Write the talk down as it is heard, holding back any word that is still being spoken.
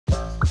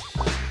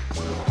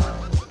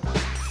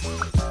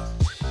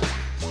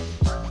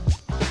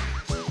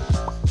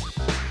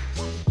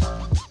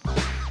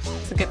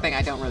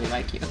don't really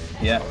like you.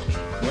 Yeah,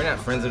 we're not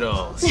friends at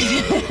all, so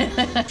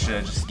should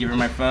I just give her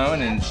my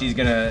phone and she's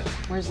gonna...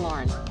 Where's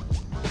Lauren?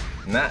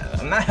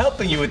 I'm not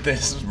helping you with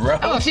this, bro.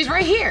 Oh, she's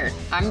right here.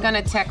 I'm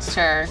gonna text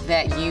her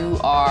that you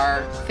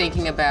are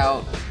thinking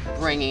about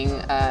bringing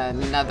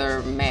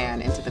another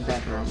man into the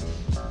bedroom.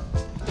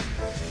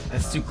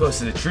 That's too close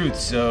to the truth,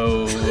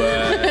 so...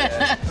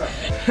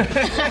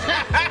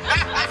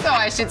 So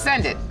I should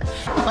send it.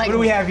 Like, what do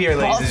we have here,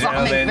 ladies and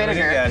gentlemen? What do we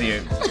got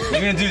here?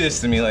 You're gonna do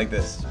this to me like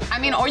this. I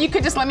mean, or you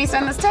could just let me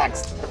send this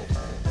text.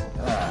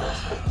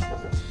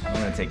 I'm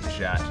gonna take the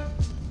shot.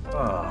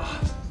 Oh.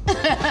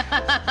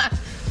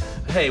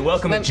 Hey,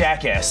 welcome to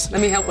Jackass.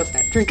 Let me help with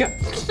that. Drink up.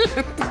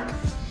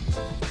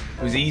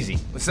 It was easy.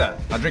 What's up?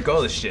 I'll drink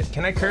all this shit.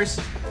 Can I curse?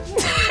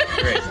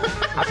 Great.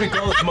 I'll drink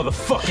all this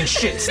motherfucking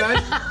shit, son.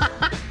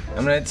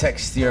 I'm gonna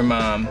text your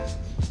mom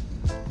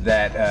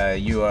that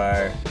you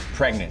are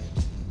pregnant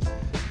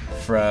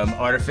from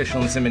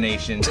artificial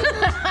insemination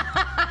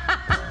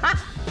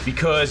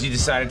because you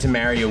decided to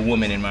marry a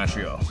woman in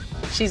Montreal.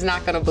 She's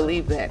not gonna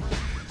believe that.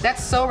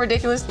 That's so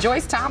ridiculous.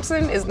 Joyce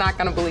Thompson is not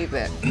gonna believe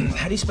that.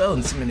 How do you spell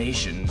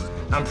insemination?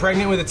 I'm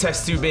pregnant with a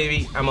test tube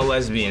baby. I'm a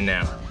lesbian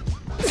now.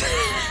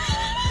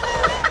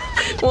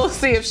 We'll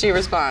see if she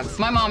responds.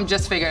 My mom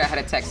just figured out how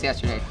to text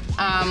yesterday.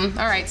 All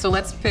right, so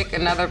let's pick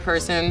another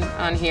person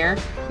on here.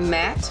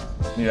 Matt,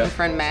 Yeah. my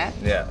friend Matt.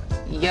 Yeah.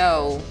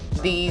 Yo,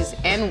 these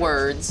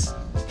N-words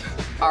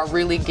are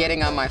really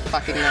getting on my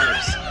fucking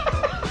nerves.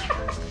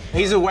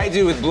 He's a white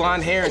dude with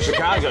blonde hair in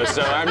Chicago,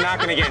 so I'm not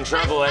gonna get in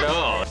trouble at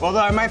all. Although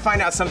I might find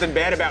out something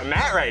bad about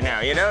Matt right now,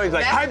 you know? He's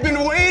like, I've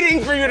been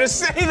waiting for you to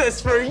say this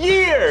for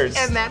years!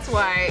 And that's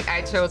why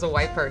I chose a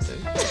white person.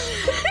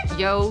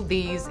 Yo,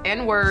 these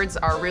N-words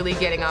are really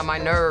getting on my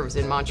nerves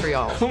in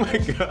Montreal. Oh my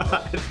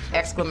God.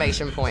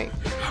 Exclamation point.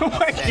 Oh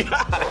my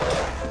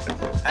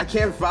God. I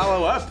can't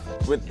follow up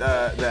with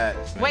that.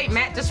 Wait,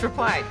 Matt just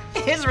replied.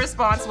 His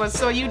response was,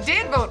 so you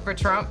did vote for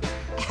Trump.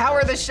 How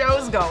are the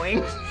shows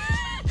going?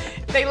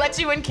 They let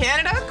you in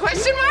Canada?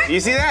 Question mark?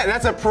 You see that?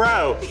 That's a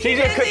pro. He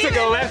just took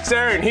a left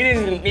turn. He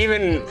didn't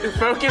even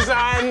focus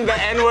on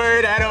the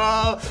N-word at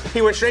all.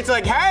 He went straight to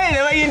like, hey,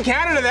 they let you in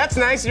Canada. That's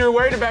nice. You were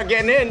worried about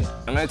getting in.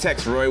 I'm gonna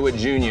text Roy Wood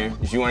Jr.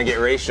 if you want to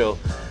get racial,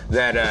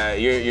 that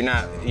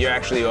you're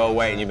actually all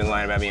white and you've been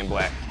lying about being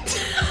black.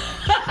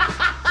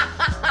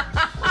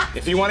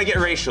 If you want to get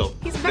racial.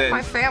 He's met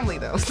my family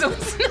though, so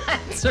it's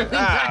really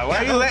not why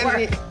are you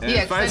letting me?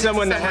 Yeah, find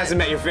someone that hasn't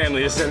met your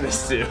family to send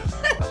this to.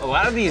 A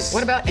lot of these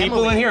people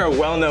Emily? in here are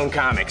well-known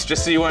comics.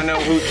 Just so you want to know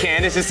who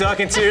Candice is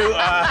talking to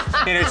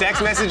in her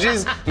text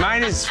messages.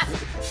 Mine is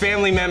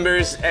family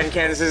members, and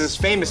Candice's is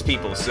famous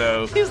people.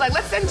 So he was like,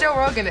 let's send Joe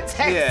Rogan a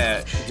text.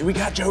 Yeah. Do we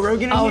got Joe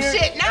Rogan in here? Oh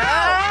shit, no!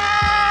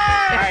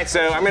 All right,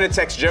 so I'm gonna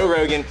text Joe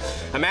Rogan.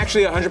 I'm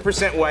actually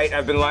 100% white.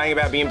 I've been lying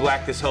about being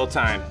black this whole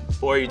time.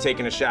 Or are you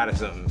taking a shot at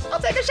something? I'll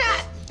take a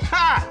shot.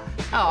 Ha!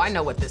 Oh, I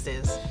know what this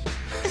is.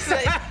 So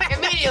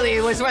immediately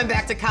it went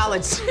back to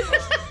college.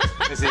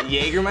 Is it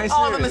Jägermeister?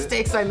 All the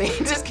mistakes I made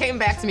just came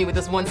back to me with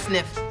this one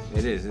sniff.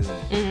 It is, isn't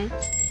it? Mm-hmm.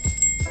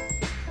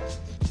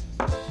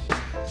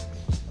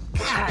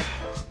 God.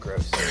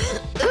 Gross.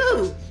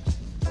 Ooh.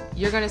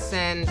 You're gonna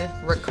send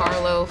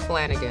Ricardo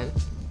Flanagan,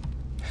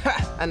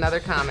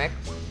 another comic.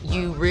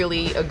 You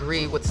really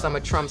agree with some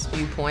of Trump's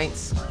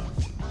viewpoints.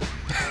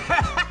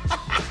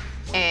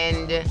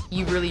 And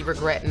you really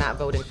regret not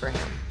voting for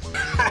him.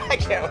 I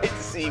can't wait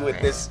to see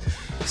what this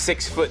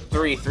 6'3",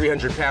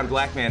 300-pound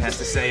black man has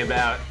to say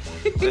about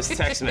this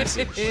text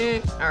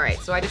message. All right,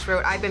 so I just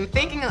wrote, I've been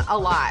thinking a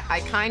lot. I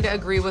kind of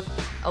agree with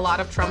a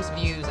lot of Trump's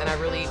views, and I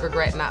really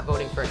regret not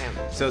voting for him.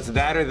 So it's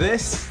that or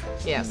this?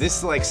 Yes.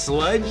 This like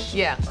sludge?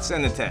 Yeah.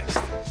 Send the text.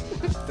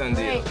 Done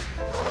deal.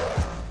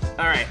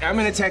 All right, I'm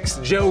gonna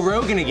text Joe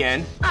Rogan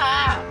again.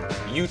 Ah!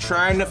 You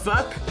trying to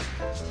fuck?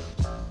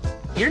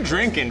 You're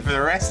drinking for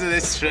the rest of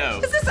this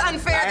show. Is this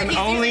unfair that he's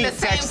using the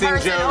same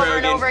person over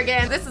and over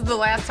again? This is the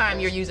last time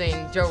you're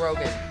using Joe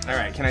Rogan. All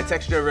right, can I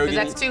text Joe Rogan?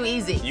 That's too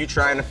easy. You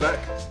trying to fuck?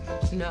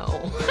 No.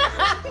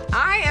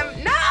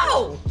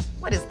 No!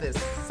 What is this,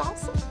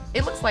 salsa?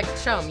 It looks like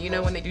chum. You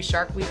know when they do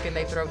Shark Week and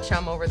they throw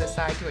chum over the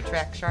side to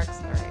attract sharks?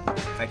 All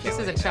right. This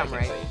isn't chum,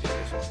 right?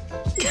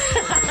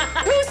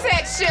 Who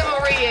said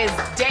chivalry is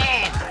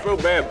dead? Real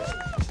bad.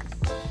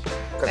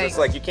 Because it's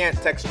like you can't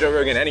text Joe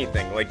Rogan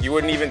anything. Like you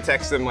wouldn't even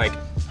text him like,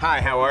 hi,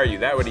 how are you?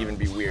 That would even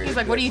be weird. He's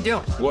like, what are you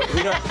doing?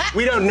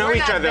 We don't know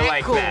each other that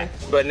like cool. that.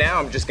 But now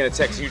I'm just gonna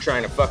text you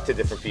trying to fuck to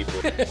different people.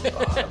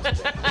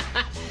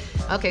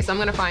 Okay, so I'm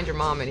gonna find your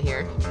mom in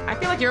here. I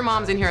feel like your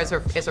mom's in here as her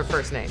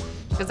first name.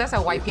 Because that's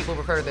how white people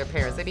refer to their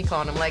parents. They be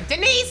calling them like,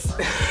 Denise!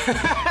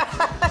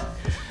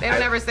 They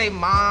don't ever say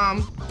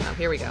mom. Oh,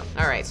 here we go.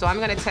 All right, so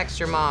I'm gonna text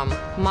your mom.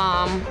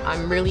 Mom,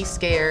 I'm really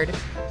scared.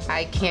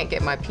 I can't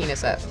get my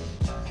penis up.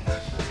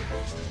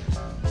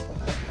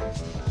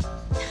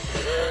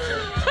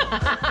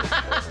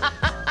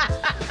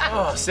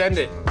 Oh, send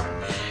it.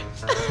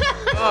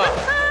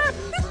 Oh,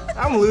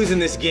 I'm losing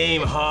this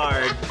game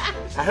hard.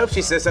 I hope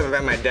she says something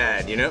about my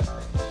dad, you know?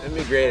 That'd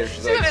be great if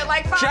she's like,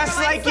 like just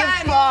like your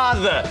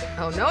father.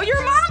 Oh no,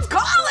 your mom's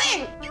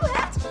calling!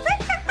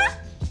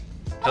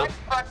 What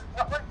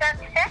was that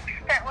text?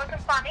 That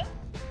wasn't funny.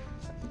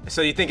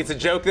 So you think it's a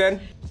joke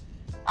then?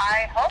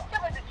 I hoped it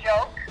was a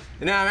joke.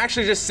 No, I'm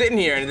actually just sitting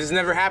here, and this has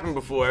never happened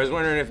before. I was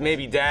wondering if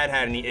maybe Dad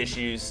had any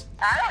issues.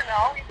 I don't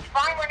know. It's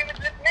fine when it was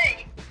with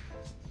me.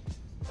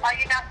 Are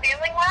you not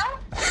feeling well?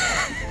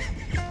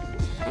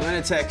 I'm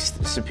gonna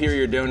text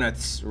Superior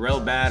Donuts Rel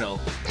Battle.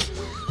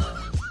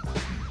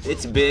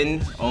 It's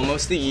been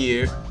almost a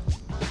year.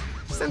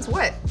 Since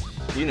what?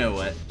 You know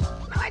what? No,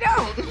 I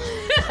don't.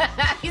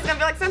 He's gonna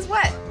be like, since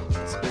what?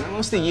 It's been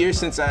almost a year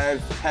since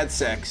I've had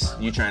sex.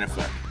 You trying to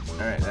fuck?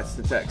 All right, that's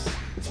the text.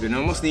 It's been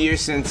almost a year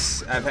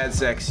since I've had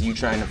sex. You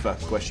trying to fuck?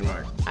 Question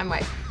mark. I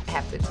might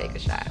have to take a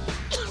shot.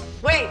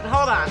 Wait,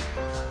 hold on.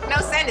 No,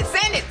 send it,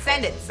 send it,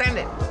 send it, send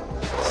it.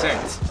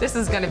 Sent. This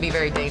is gonna be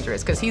very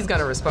dangerous because he's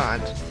gonna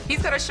respond.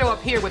 He's gonna show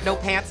up here with no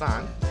pants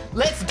on.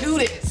 Let's do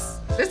this.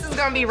 This is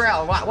gonna be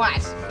Rel.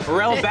 Watch.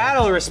 Rel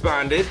Battle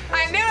responded.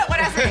 I knew it when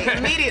I said it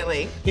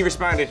immediately. He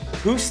responded,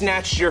 "Who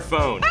snatched your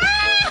phone?"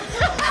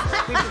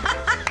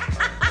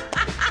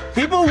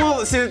 People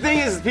will, see the thing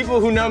is, people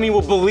who know me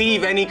will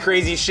believe any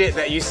crazy shit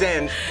that you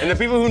send, and the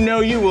people who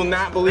know you will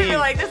not believe. You're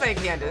like, this ain't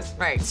Candice.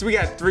 Right. So we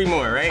got 3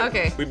 more, right?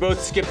 Okay. We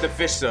both skipped the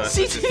fish sauce.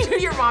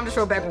 Your mom just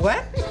wrote back,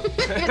 what?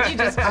 You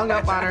just hung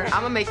up on her.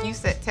 I'm gonna make you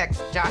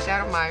text Josh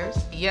Adam Myers.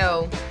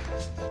 Yo,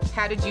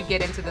 how did you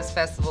get into this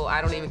festival? I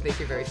don't even think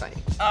you're very funny.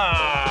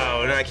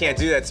 Oh, no, I can't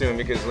do that to him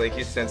because, like,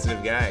 he's a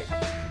sensitive guy.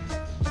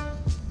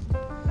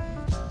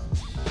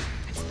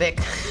 It's thick.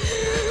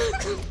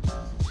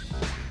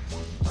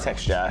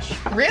 Text Josh.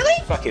 Really?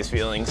 Fuck his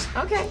feelings.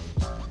 Okay.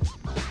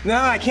 No,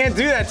 I can't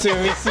do that to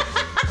him.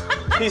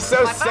 He's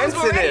so My thumbs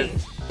were ready.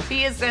 sensitive.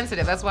 He is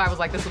sensitive. That's why I was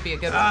like, this will be a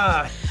good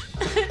one.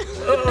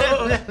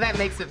 That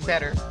makes it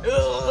better. Is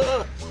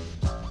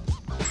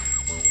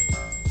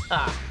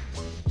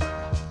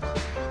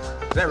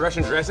that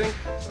Russian dressing?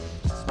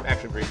 It's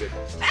actually pretty good.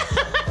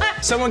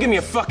 Someone give me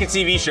a fucking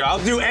TV show.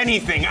 I'll do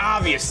anything,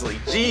 obviously.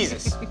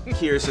 Jesus.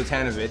 Kira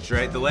Sultanovich,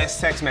 right? The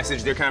last text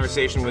message, their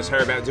conversation was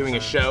her about doing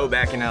a show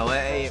back in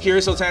LA. Kira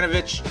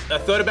Sultanovich, I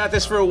thought about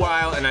this for a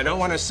while, and I don't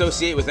want to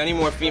associate with any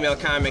more female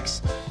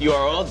comics. You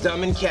are all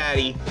dumb and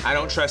catty. I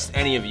don't trust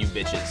any of you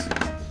bitches.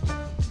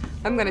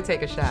 I'm gonna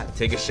take a shot.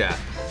 Take a shot.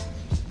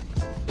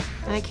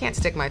 And I can't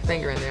stick my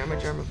finger in there. I'm a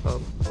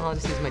germaphobe. I'll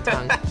just use my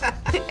tongue.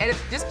 And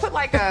just put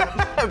like a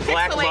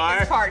black bar.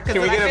 This part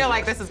because I Can we feel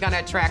like this is gonna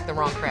attract the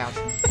wrong crowd.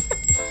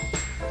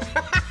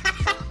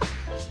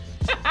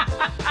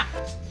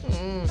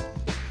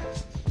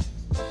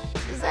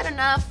 Is that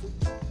enough?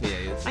 Yeah,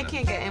 it's I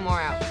can't get any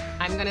more out.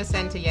 I'm gonna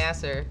send to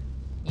Yasser.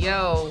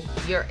 Yo,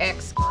 your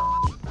ex.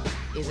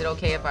 Is it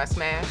okay if I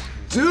smash?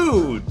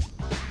 Dude!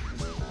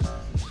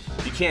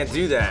 You can't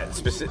do that.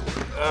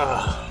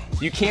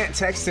 You can't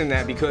text him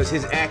that because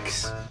his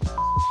ex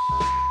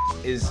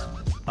is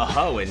a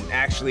hoe and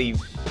actually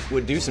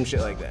would do some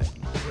shit like that.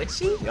 Would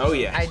she? Oh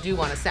yeah. I do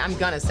want to send. I'm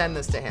gonna send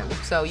this to him.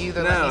 So you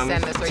either No, let me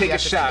send this or take you a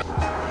have to shot. send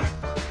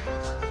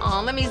it.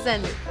 Oh, let me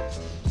send it.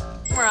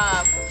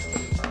 Rob.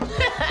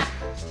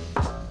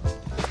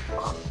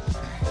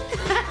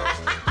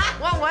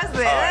 What was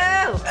it?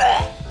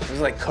 It was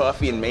like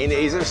coffee and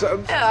mayonnaise or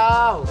something.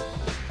 Oh.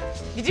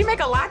 Did you make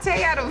a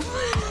latte out of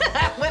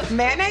with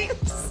mayonnaise?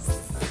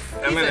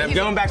 I'm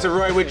going back to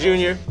Roy Wood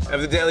Jr.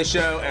 of The Daily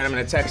Show, and I'm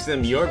gonna text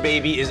him, your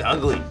baby is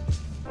ugly.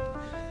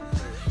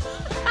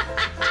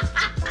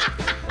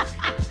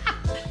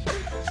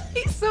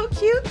 He's so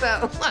cute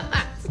though.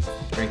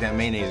 Drink that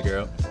mayonnaise,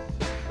 girl.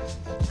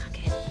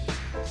 Okay.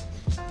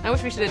 I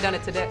wish we should have done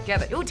it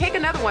together. Ooh, take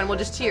another one. We'll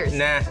just cheers.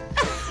 Nah.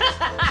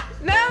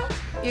 No?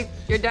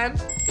 You're done?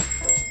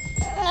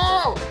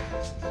 Oh!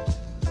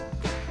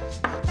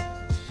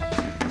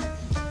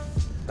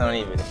 Don't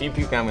even. If you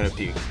puke, I'm gonna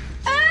puke.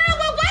 Oh,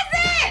 what was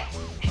it?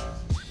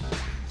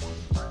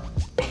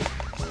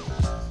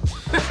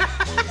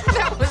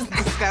 That was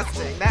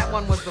disgusting. That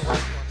one was the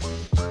worst one.